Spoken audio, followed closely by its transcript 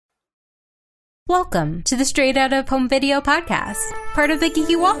Welcome to the Straight Out of Home Video podcast, part of the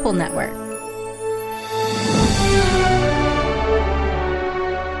Geeky Waffle Network.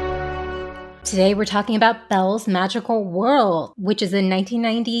 Today we're talking about Belle's Magical World, which is a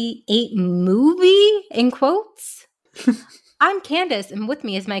 1998 movie, in quotes. I'm Candace, and with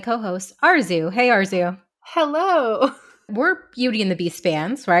me is my co-host, Arzu. Hey, Arzu. Hello. We're Beauty and the Beast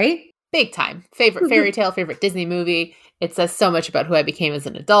fans, right? Big time. Favorite fairy tale, favorite Disney movie. It says so much about who I became as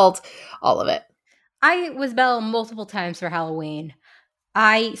an adult. All of it. I was Belle multiple times for Halloween.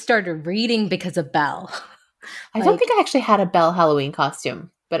 I started reading because of Belle. I don't think I actually had a Belle Halloween costume,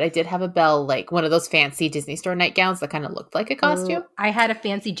 but I did have a Belle, like one of those fancy Disney store nightgowns that kind of looked like a costume. I had a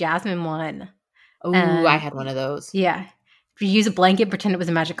fancy Jasmine one. Oh, I had one of those. Yeah. If you use a blanket, pretend it was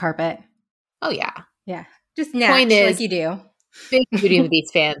a magic carpet. Oh, yeah. Yeah. Just natural like you do. Big Beauty and the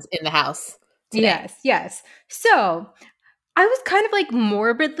Beast fans in the house today. Yes. So, I was kind of like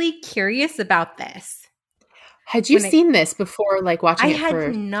morbidly curious about this. Had you seen this before, like watching it I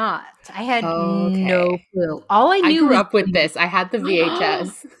first? had not. I had no clue. All I knew I grew up with this. I had the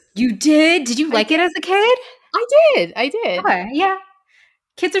VHS. You did? Did you like it as a kid? I did. Okay, yeah.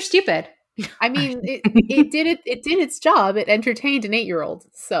 Kids are stupid. I mean, it did its job. It entertained an 8-year-old.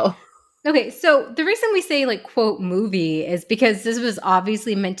 So okay, so the reason we say like quote movie is because this was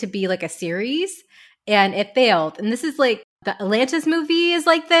obviously meant to be like a series, and it failed. And this is like the Atlantis movie is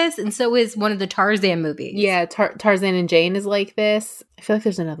like this, and so is one of the Tarzan movies. Yeah, Tarzan and Jane is like this. I feel like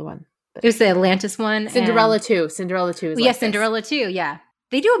there's another one. It was the Atlantis one. Cinderella too. Cinderella too is like Cinderella too, yeah.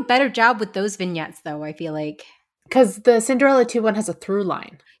 They do a better job with those vignettes, though, I feel like. Because the Cinderella 2 one has a through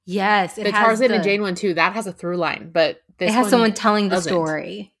line. Yes. The Tarzan and Jane one too, that has a through line. But this it has one someone telling the doesn't.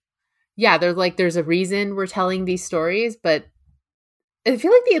 story. Yeah, there's a reason we're telling these stories, but I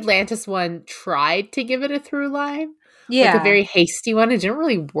feel like the Atlantis one tried to give it a through line. Yeah. Like a very hasty one. It didn't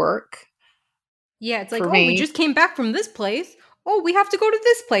really work. Yeah, it's like, we just came back from this place. Oh, we have to go to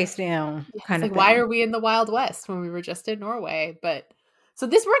this place now. Kind of like, why are we in the Wild West when we were just in Norway? But so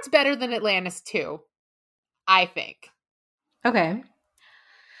this works better than Atlantis 2, I think. Okay,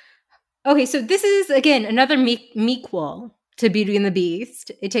 so this is, again, another mequel to Beauty and the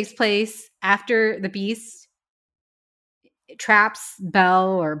Beast. It takes place after the Beast traps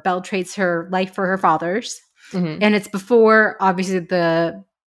Belle, or Belle trades her life for her father's. Mm-hmm. And it's before, obviously, the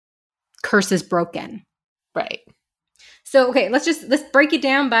curse is broken. Right. So, okay, let's break it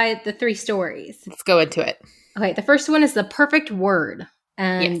down by the 3 stories. Let's go into it. Okay, the first one is The Perfect Word.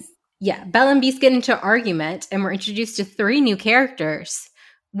 And yeah, Belle and Beast get into argument, and we're introduced to 3 new characters.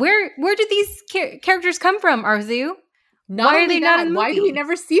 Where did these characters come from, Arzu? Why are they not in the movie? Why do we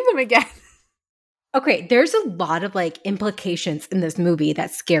never see them again? Okay, there's a lot of like implications in this movie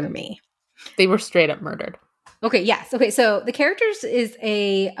that scare me. They were straight up murdered. Okay, yes. Okay, so the characters is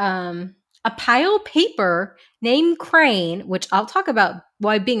a pile paper named Crane, which I'll talk about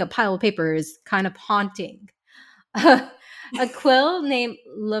why being a pile of paper is kind of haunting. A quill named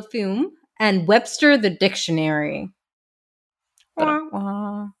Lafume, and Webster the Dictionary.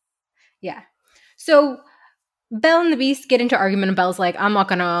 Yeah. So Belle and the Beast get into argument, and Belle's like, I'm not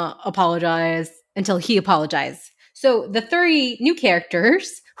going to apologize until he apologizes. So the 3 new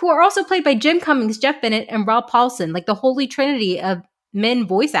characters, who are also played by Jim Cummings, Jeff Bennett, and Rob Paulsen, like the holy trinity of men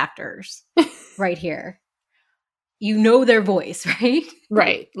voice actors right here. You know their voice, right?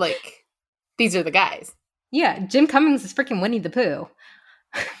 Right. Like, these are the guys. Yeah. Jim Cummings is freaking Winnie the Pooh.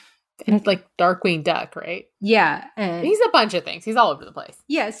 And it's like Darkwing Duck, right? Yeah. And he's a bunch of things. He's all over the place.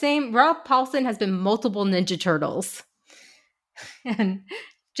 Yeah, same. Rob Paulsen has been multiple Ninja Turtles. And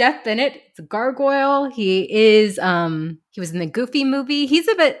Jeff Bennett, it's a gargoyle. He is, he was in the Goofy movie.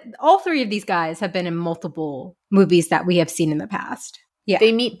 All 3 of these guys have been in multiple movies that we have seen in the past. Yeah.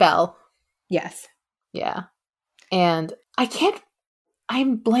 They meet Belle. Yes. Yeah. And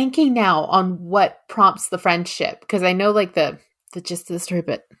I'm blanking now on what prompts the friendship, because I know like the gist of the story,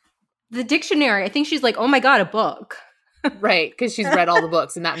 but the dictionary, I think she's like, oh my God, a book. Right, because she's read all the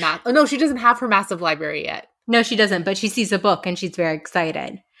books and that oh no, she doesn't have her massive library yet. No, she doesn't, but she sees a book and she's very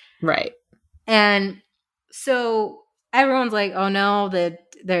excited. Right. And so everyone's like, oh no,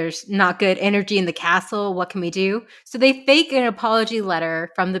 there's not good energy in the castle. What can we do? So they fake an apology letter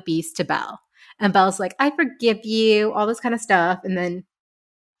from the Beast to Belle. And Belle's like, I forgive you, all this kind of stuff. And then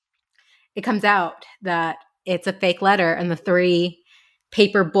it comes out that it's a fake letter, and the 3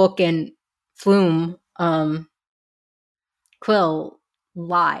 paper, book, and flume quill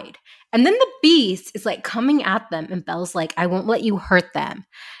lied. And then the Beast is like coming at them, and Belle's like, I won't let you hurt them.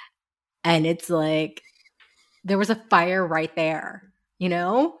 And it's like, there was a fire right there, you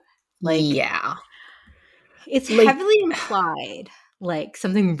know? Like, yeah. It's like, heavily implied. like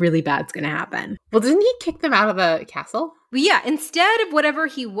something really bad's going to happen. Well, didn't he kick them out of the castle? But yeah, instead of whatever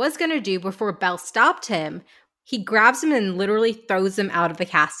he was going to do before Belle stopped him, he grabs him and literally throws him out of the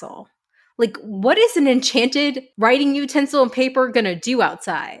castle. Like, what is an enchanted writing utensil and paper going to do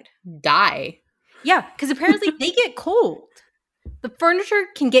outside? Die. Yeah, because apparently they get cold. The furniture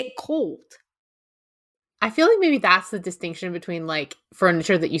can get cold. I feel like maybe that's the distinction between like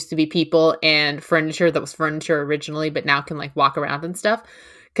furniture that used to be people and furniture that was furniture originally, but now can like walk around and stuff.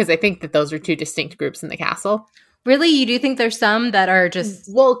 Because I think that those are two distinct groups in the castle. Really? You do think there's some that are just...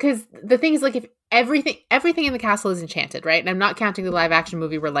 Well, because the thing is like if everything in the castle is enchanted, right? And I'm not counting the live action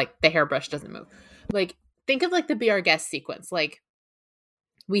movie where like the hairbrush doesn't move. Like think of like the Be Our Guest sequence. Like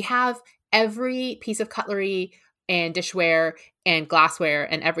we have every piece of cutlery and dishware and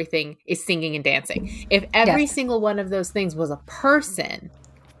glassware and everything is singing and dancing. If every single one of those things was a person,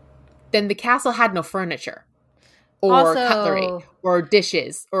 then the castle had no furniture or cutlery or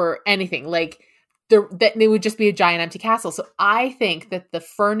dishes or anything. Like that it would just be a giant empty castle. So I think that the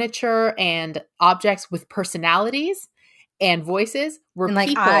furniture and objects with personalities and voices were and like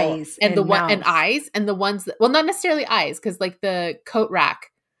people eyes and the mouths. and eyes and the ones that, well, not necessarily eyes, because like the coat rack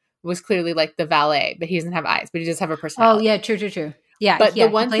was clearly like the valet, but he doesn't have eyes, but he does have a personality. Oh, yeah, true. Yeah, but the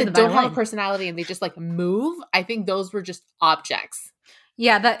ones that don't have a personality and they just like move, I think those were just objects.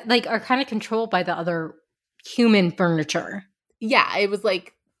 Yeah, that like are kind of controlled by the other human furniture. Yeah, it was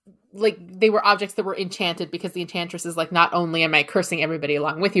like they were objects that were enchanted because the enchantress is like, not only am I cursing everybody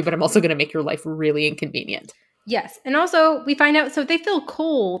along with you, but I'm also going to make your life really inconvenient. Yes, and also we find out, so if they feel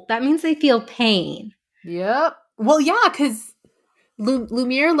cold, that means they feel pain. Yep. Well, yeah, because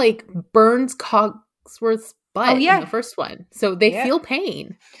Lumiere like burns Cogsworth's butt in the first one. So they feel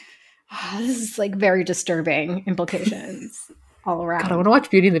pain. This is like very disturbing implications all around. God, I want to watch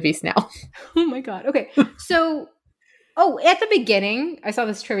Beauty and the Beast now. Oh my God. Okay. So, at the beginning, I saw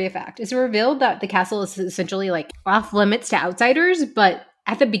this trivia fact. It's revealed that the castle is essentially like off limits to outsiders, but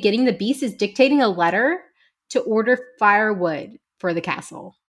at the beginning, the Beast is dictating a letter to order firewood for the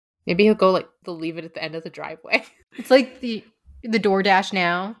castle. Maybe he'll go like, they'll leave it at the end of the driveway. It's like the DoorDash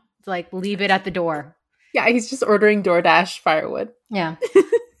now. It's like, leave it at the door. Yeah, he's just ordering DoorDash firewood. Yeah.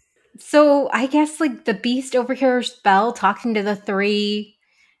 So I guess like the Beast overhears Belle talking to the three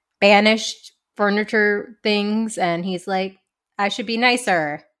banished furniture things, and he's like, I should be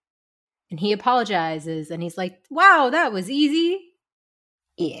nicer. And he apologizes, and he's like, wow, that was easy.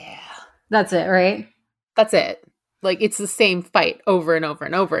 Yeah. That's it, right? That's it. Like, it's the same fight over and over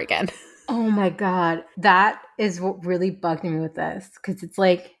and over again. Oh my God. That is what really bugged me with this. Because it's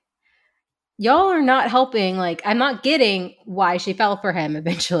like, y'all are not helping. Like, I'm not getting why she fell for him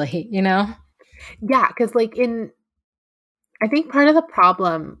eventually, you know? Yeah, because like I think part of the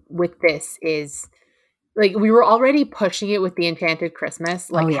problem with this is like we were already pushing it with the Enchanted Christmas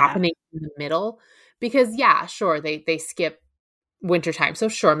happening in the middle. Because yeah, sure, they skip wintertime. So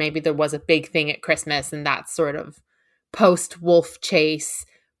sure, maybe there was a big thing at Christmas and that's sort of post-Wolf Chase,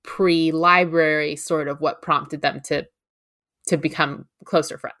 pre-library sort of what prompted them to become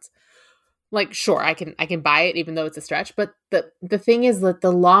closer friends. Like, sure, I can buy it even though it's a stretch. But the thing is that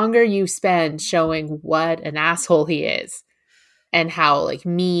the longer you spend showing what an asshole he is and how like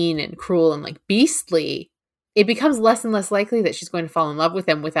mean and cruel and like beastly, it becomes less and less likely that she's going to fall in love with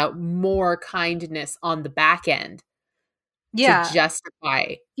him without more kindness on the back end. Yeah. To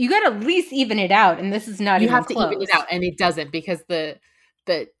justify. You got to at least even it out. And this is not even close. You have to even it out. And it doesn't, because the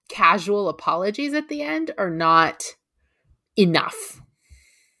casual apologies at the end are not enough.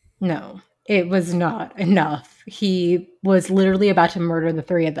 No. It was not enough. He was literally about to murder the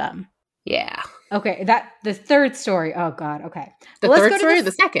three of them. Yeah. Okay, the third story. Oh God. Okay. The third story or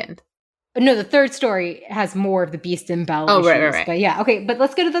the second? No, the third story has more of the Beast and Belle issues. Right. But yeah, okay. But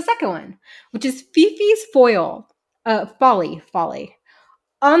let's go to the second one, which is Fifi's folly.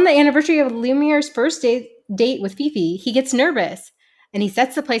 On the anniversary of Lumiere's first date with Fifi, he gets nervous and he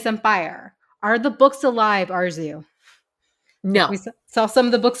sets the place on fire. Are the books alive, Arzu? No. We saw some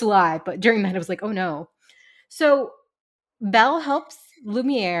of the books alive, but during that, it was like, oh no. So Belle helps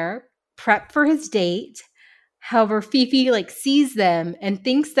Lumiere prep for his date. However, Fifi sees them and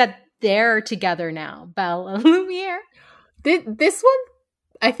thinks that they're together now, Belle and Lumiere. This one,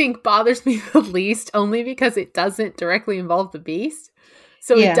 I think, bothers me the least, only because it doesn't directly involve the Beast.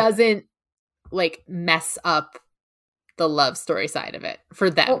 So it doesn't mess up the love story side of it for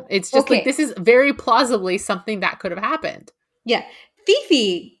them. Oh, it's just this is very plausibly something that could have happened. Yeah.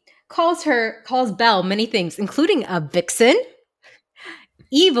 Fifi calls Belle many things, including a vixen,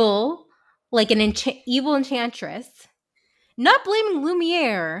 evil, like an evil enchantress, not blaming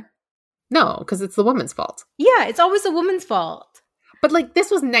Lumiere. No, because it's the woman's fault. Yeah, it's always a woman's fault. But like this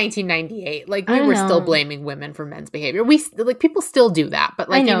was 1998. Like we were still blaming women for men's behavior. We like people still do that, but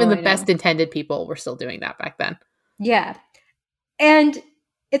like even the best intended people were still doing that back then. Yeah. And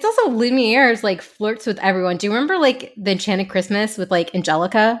it's also Lumiere's like flirts with everyone. Do you remember like the Enchanted Christmas with like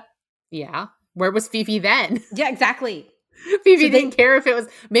Angelica? Yeah. Where was Fifi then? Yeah, exactly. Fifi didn't care if it was.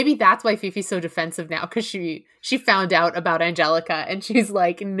 Maybe that's why Fifi's so defensive now, because she found out about Angelica and she's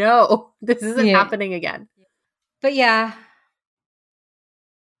like, no, this isn't happening again. But yeah,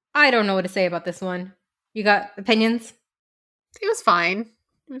 I don't know what to say about this one. You got opinions? It was fine.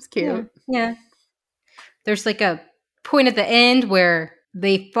 It was cute. Yeah. There's like a point at the end where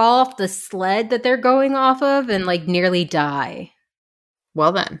they fall off the sled that they're going off of and like nearly die.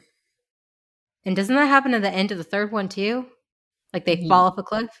 Well then. And doesn't that happen at the end of the third one too? Like they fall off a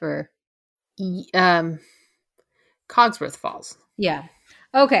cliff or? Cogsworth falls. Yeah.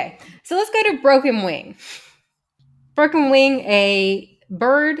 Okay. So let's go to Broken Wing. Broken Wing, a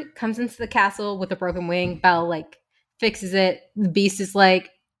bird comes into the castle with a broken wing. Belle like fixes it. The beast is like,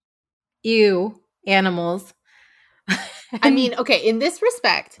 ew, animals. I mean, okay, in this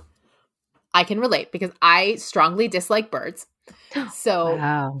respect, I can relate because I strongly dislike birds.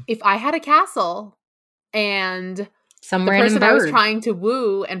 So if I had a castle and the person I was trying to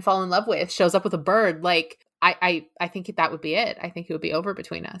woo and fall in love with shows up with a bird, like I think that would be it. I think it would be over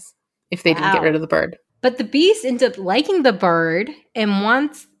between us if they didn't get rid of the bird. But the beast ends up liking the bird and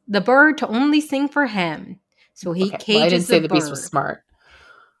wants the bird to only sing for him. So he cages the bird. I didn't say the beast was smart.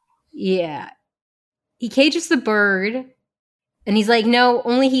 Yeah. He cages the bird and he's like, no,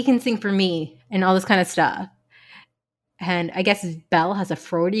 only he can sing for me and all this kind of stuff. And I guess Belle has a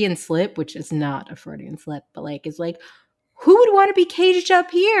Freudian slip, which is not a Freudian slip, but like, it's like, who would want to be caged up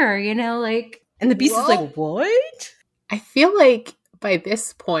here? You know, like, and the beast is like, what? I feel like by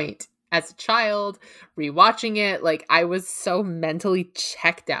this point, as a child, rewatching it, like, I was so mentally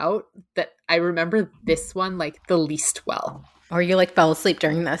checked out that I remember this one, like, the least well. Or you, like, fell asleep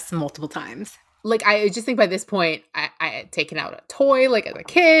during this multiple times. Like, I just think by this point, I had taken out a toy, like, as a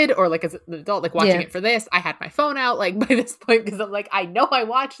kid, or, like, as an adult, like, watching it for this. I had my phone out, like, by this point, because I'm like, I know I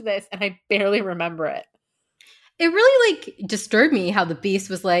watched this, and I barely remember it. It really, like, disturbed me how the beast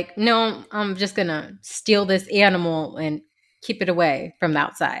was like, no, I'm just gonna steal this animal and keep it away from the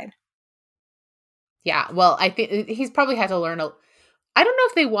outside. Yeah, well, I think he's probably had to learn I don't know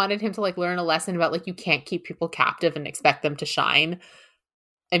if they wanted him to, like, learn a lesson about, like, you can't keep people captive and expect them to shine.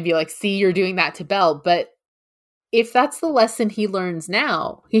 And be like, see, you're doing that to Belle. But if that's the lesson he learns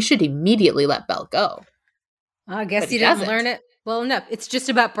now, he should immediately let Belle go. I guess he doesn't learn it. Well, no, it's just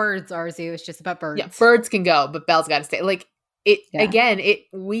about birds, Arzu. It's just about birds. Yeah, birds can go, but Belle's got to stay. Like, again, it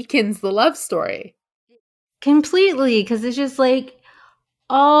weakens the love story. Completely, because it's just like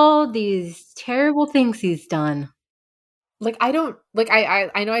all these terrible things he's done. Like, I don't, like,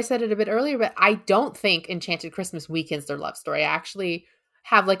 I know I said it a bit earlier, but I don't think Enchanted Christmas weakens their love story. I actually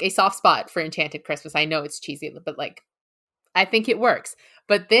have like a soft spot for Enchanted Christmas. I know it's cheesy, but like I think it works.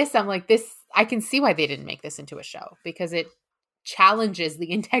 But this, I'm like, this, I can see why they didn't make this into a show because it challenges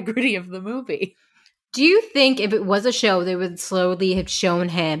the integrity of the movie. Do you think if it was a show, they would slowly have shown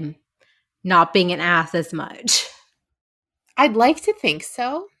him not being an ass as much? I'd like to think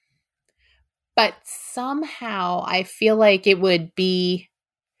so. But somehow I feel like it would be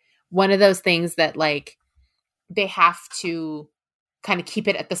one of those things that like they have to kind of keep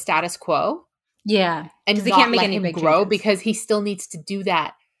it at the status quo. Yeah. And they can't make any big grow changes. Because he still needs to do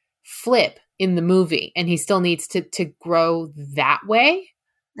that flip in the movie and he still needs to grow that way.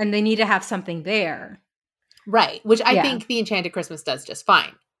 And they need to have something there. Right. Which I think the Enchanted Christmas does just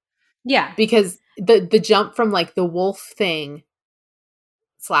fine. Yeah. Because the jump from like the wolf thing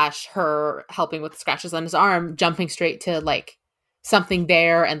 / her helping with the scratches on his arm, jumping straight to like something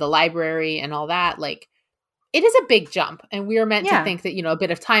there and the library and all that, like it is a big jump, and we are meant to think that, you know, a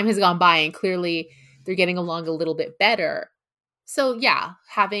bit of time has gone by and clearly they're getting along a little bit better. So yeah,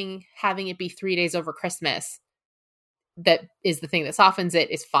 having it be 3 days over Christmas, that is the thing that softens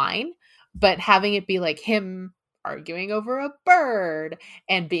it, is fine. But having it be like him arguing over a bird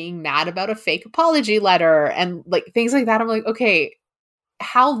and being mad about a fake apology letter and like things like that, I'm like, okay,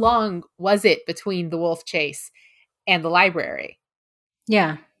 how long was it between the wolf chase and the library?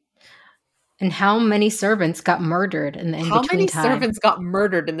 Yeah. And how many servants got murdered in the in-between time? How many servants got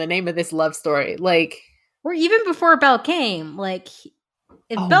murdered in the name of this love story? Like, or even before Belle came, like,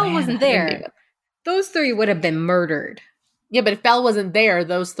 if Belle wasn't there, those 3 would have been murdered. Yeah, but if Belle wasn't there,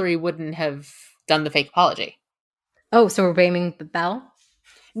 those 3 wouldn't have done the fake apology. Oh, so we're blaming Belle?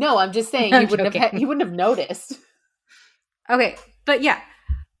 No, I'm just saying he wouldn't have noticed. Okay, but yeah.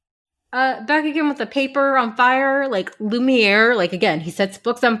 Back again with the paper on fire, like Lumiere, like again, he sets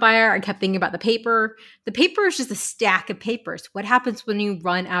books on fire. I kept thinking about the paper. The paper is just a stack of papers. What happens when you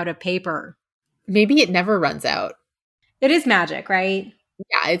run out of paper? Maybe it never runs out. It is magic, right?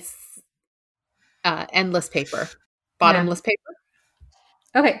 Yeah, it's endless paper. Bottomless paper.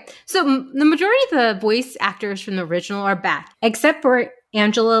 Okay, so the majority of the voice actors from the original are back, except for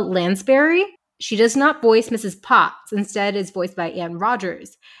Angela Lansbury. She does not voice Mrs. Potts. Instead, is voiced by Anne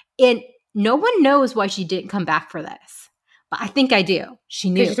Rogers. And no one knows why she didn't come back for this. But I think I do. She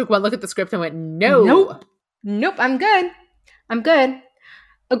knew. She took one look at the script and went, no. Nope, I'm good.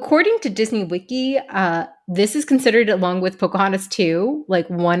 According to Disney Wiki, this is considered, along with Pocahontas 2, like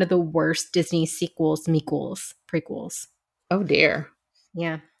one of the worst Disney prequels. Oh, dear.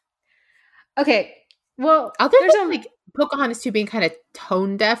 Yeah. Okay. Well, other than like Pocahontas 2 being kind of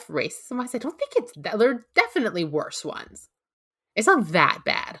tone deaf, racist, I don't think it's that. There are definitely worse ones. It's not that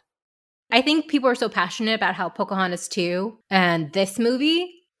bad. I think people are so passionate about how Pocahontas 2 and this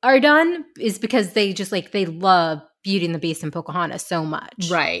movie are done is because they just like, they love Beauty and the Beast and Pocahontas so much.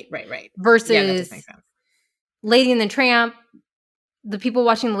 Right. Versus yeah, that does make sense. Lady and the Tramp, the people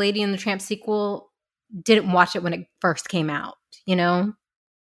watching the Lady and the Tramp sequel didn't watch it when it first came out, you know?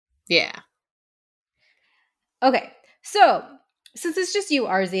 Yeah. Okay, so since it's just you,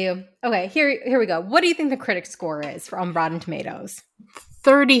 Arzu, okay, here we go. What do you think the critic score is on Rotten Tomatoes?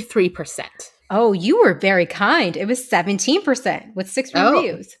 33%. Oh, you were very kind. It was 17% with 6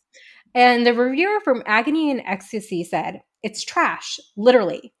 reviews. And the reviewer from Agony and Ecstasy said, it's trash,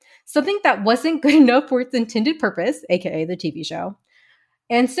 literally. Something that wasn't good enough for its intended purpose, aka the TV show.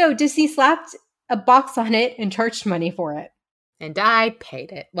 And so Disney slapped a box on it and charged money for it. And I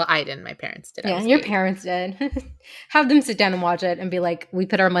paid it. Well, I didn't. My parents did. Yeah, your parents did. Have them sit down and watch it and be like, we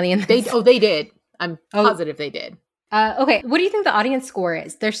put our money in this. They did. I'm positive they did. Okay, what do you think the audience score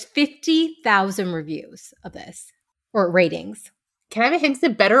is? There's 50,000 reviews of this, or ratings. Can I have a hint? Is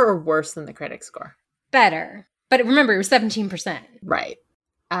it better or worse than the critic score? Better. But remember, it was 17%. Right.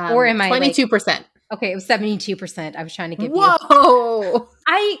 Or am I 22%. Like, okay, it was 72%. I was trying to give you. Whoa!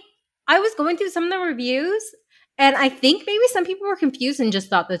 I was going through some of the reviews, and I think maybe some people were confused and just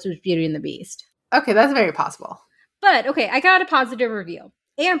thought this was Beauty and the Beast. Okay, that's very possible. But, okay, I got a positive review.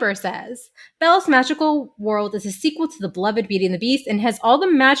 Amber says, Belle's Magical World is a sequel to the beloved Beauty and the Beast and has all the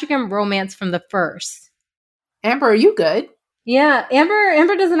magic and romance from the first. Amber, are you good? Yeah,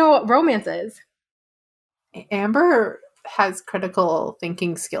 Amber doesn't know what romance is. Amber has critical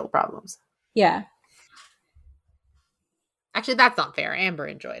thinking skill problems. Yeah. Actually, that's not fair. Amber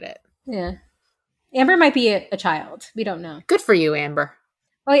enjoyed it. Yeah. Amber might be a child. We don't know. Good for you, Amber.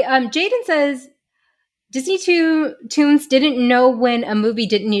 Okay, Jaden says, Disney Toons didn't know when a movie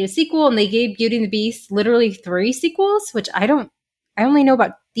didn't need a sequel, and they gave Beauty and the Beast literally 3 sequels, which I only know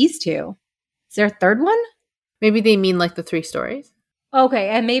about these 2. Is there a third one? Maybe they mean like the 3 stories. Okay,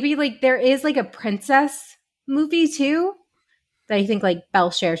 and maybe like there is like a princess movie too that I think like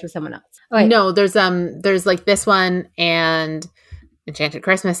Belle shares with someone else. Okay. No, there's like this one and Enchanted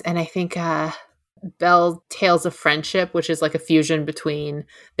Christmas, and I think Belle Tales of Friendship, which is like a fusion between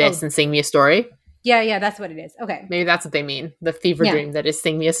this and Sing Me a Story. Yeah, that's what it is. Okay. Maybe that's what they mean. The fever dream that is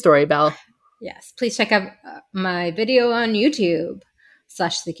Sing Me a Story, Belle. Yes. Please check out my video on YouTube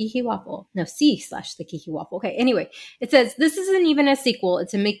 /The Kiki Waffle. No, /The Kiki Waffle. Okay, anyway. It says, this isn't even a sequel.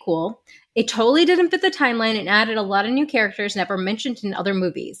 It's a make-cool. It totally didn't fit the timeline and added a lot of new characters never mentioned in other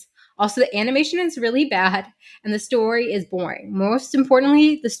movies. Also, the animation is really bad and the story is boring. Most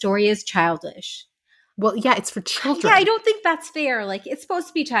importantly, the story is childish. Well, yeah, it's for children. Yeah, I don't think that's fair. Like, it's supposed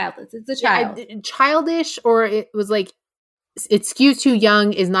to be childless. It's a child. Yeah, childish, or it was like, it skews too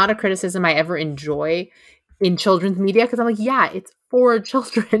young is not a criticism I ever enjoy in children's media, because I'm like, yeah, it's for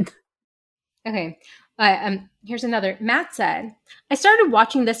children. Okay. Here's another. Matt said, I started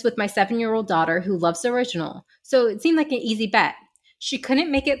watching this with my 7-year-old daughter who loves the original, so it seemed like an easy bet. She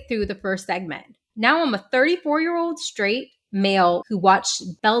couldn't make it through the first segment. Now I'm a 34-year-old straight male who watched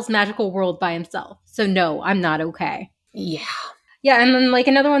Belle's Magical World by himself. So no, I'm not okay. Yeah. Yeah, and then like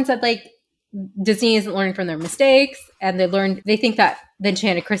another one said like Disney isn't learning from their mistakes, and they think that the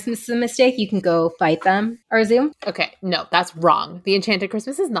Enchanted Christmas is a mistake. You can go fight them, Arzu. Okay, no, that's wrong. The Enchanted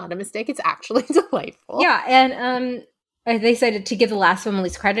Christmas is not a mistake. It's actually delightful. Yeah, and they said to give the last one at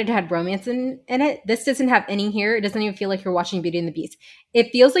least credit, it had romance in it. This doesn't have any here. It doesn't even feel like you're watching Beauty and the Beast.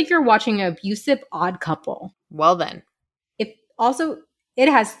 It feels like you're watching an abusive odd couple. Well then. It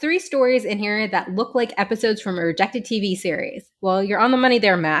has 3 stories in here that look like episodes from a rejected TV series. Well, you're on the money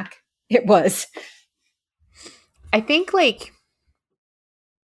there, Mac. It was. I think, like,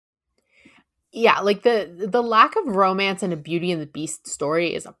 Yeah, like the lack of romance in a Beauty and the Beast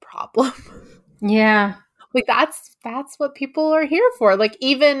story is a problem. Yeah. Like that's what people are here for. Like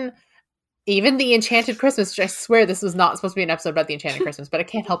even the Enchanted Christmas, which I swear this was not supposed to be an episode about the Enchanted Christmas, but I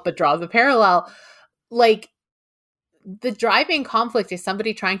can't help but draw the parallel. Like the driving conflict is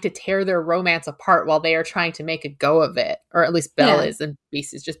somebody trying to tear their romance apart while they are trying to make a go of it. Or at least Belle is, and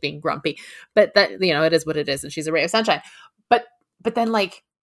Beast is just being grumpy. But that, you know, it is what it is, and she's a ray of sunshine. But then like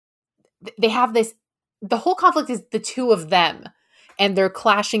they have this, the whole conflict is the two of them and their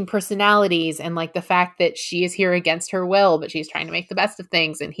clashing personalities, and like the fact that she is here against her will, but she's trying to make the best of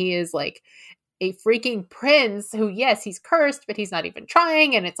things, and he is like a freaking prince who, yes, he's cursed, but he's not even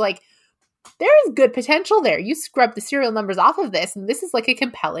trying. And it's like, there is good potential there. You scrub the serial numbers off of this, and this is like a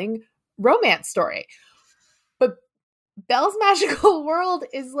compelling romance story. But Belle's Magical World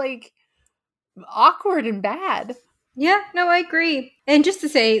is like awkward and bad. Yeah, no, I agree. And just to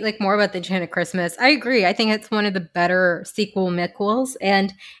say like more about the Enchanted Christmas, I agree. I think it's one of the better sequels,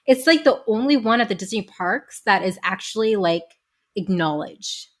 and it's like the only one at the Disney parks that is actually like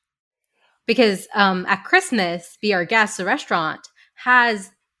acknowledged. Because at Christmas, Be Our Guest, the restaurant,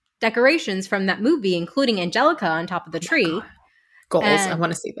 has decorations from that movie, including Angelica on top of the tree. Goals. I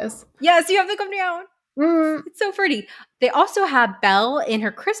want to see this. Yes, you have to come down. It's so pretty. They also have Belle in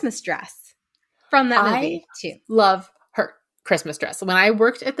her Christmas dress from that movie too. Love her Christmas dress. When I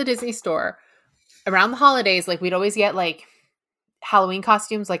worked at the Disney store around the holidays, like we'd always get like Halloween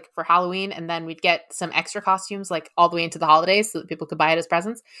costumes like for Halloween, and then we'd get some extra costumes like all the way into the holidays so that people could buy it as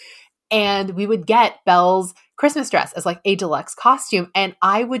presents. And we would get Belle's Christmas dress as like a deluxe costume. And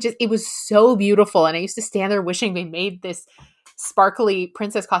I would just, it was so beautiful. And I used to stand there wishing they made this sparkly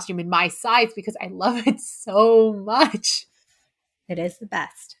princess costume in my size because I love it so much. It is the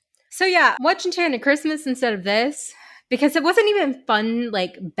best. So yeah, watch Enchanted Christmas instead of this because it wasn't even fun,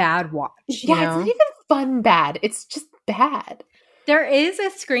 like bad watch. Yeah, it's not even fun bad. It's just bad. There is a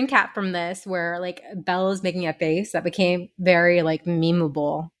screen cap from this where like Belle is making a face that became very like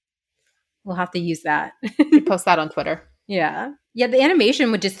memeable. We'll have to use that. You post that on Twitter. Yeah. Yeah, the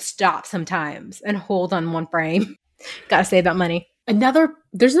animation would just stop sometimes and hold on one frame. Gotta save that money.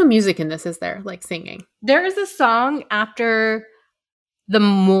 There's no music in this, is there? Like singing. There is a song after the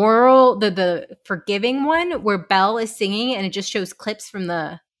moral, the forgiving one where Belle is singing and it just shows clips from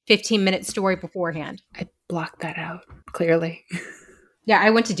the 15-minute story beforehand. I blocked that out, clearly. Yeah,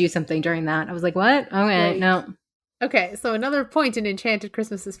 I went to do something during that. I was like, what? Okay, no. Okay, so another point in Enchanted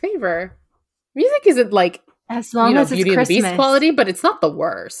Christmas's favor. Music isn't like, as long as Beauty it's Christmas. And the Beast quality, but it's not the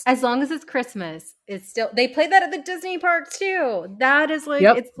worst. As long as it's Christmas, it's still, they play that at the Disney parks too. That is like,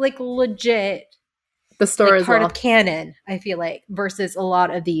 it's like legit. The story like is part of canon, I feel like, versus a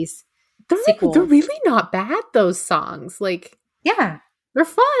lot of these sequels. They're really not bad, those songs. Like, yeah, they're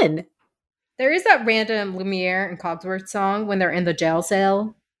fun. There is that random Lumiere and Cogsworth song when they're in the jail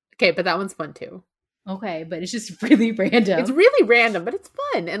cell. Okay, but that one's fun too. Okay, but it's just really random. It's really random, but it's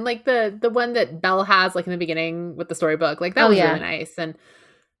fun. And like the one that Belle has like in the beginning with the storybook, like that was really nice. And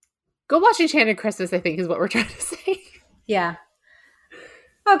go watch Enchanted Christmas, I think, is what we're trying to say. Yeah.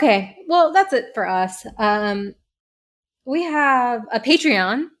 Okay, well, that's it for us. We have a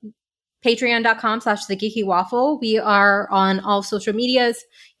Patreon, patreon.com/The Geeky Waffle. We are on all social medias,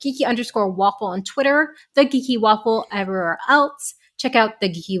 geeky_waffle on Twitter, The Geeky Waffle everywhere else. Check out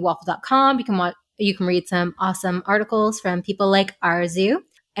thegeekywaffle.com. You can read some awesome articles from people like Arzu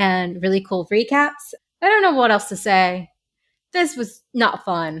and really cool recaps. I don't know what else to say. This was not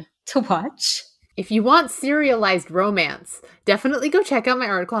fun to watch. If you want serialized romance, definitely go check out my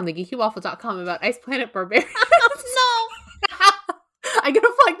article on thegeekywaffle.com about Ice Planet Barbarians. No! I'm going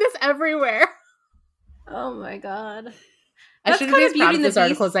to plug this everywhere. Oh my god. I shouldn't be as proud of this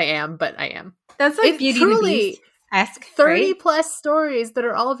article as I am, but I am. That's like Beauty and the Beast-esque, 30 right? plus stories that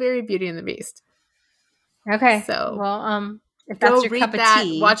are all very Beauty and the Beast. Okay. So, well, if that's your cup of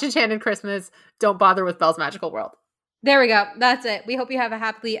tea, watch Enchanted Christmas. Don't bother with Belle's Magical World. There we go. That's it. We hope you have a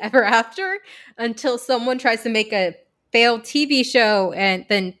happily ever after until someone tries to make a failed TV show and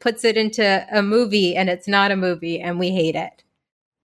then puts it into a movie and it's not a movie and we hate it.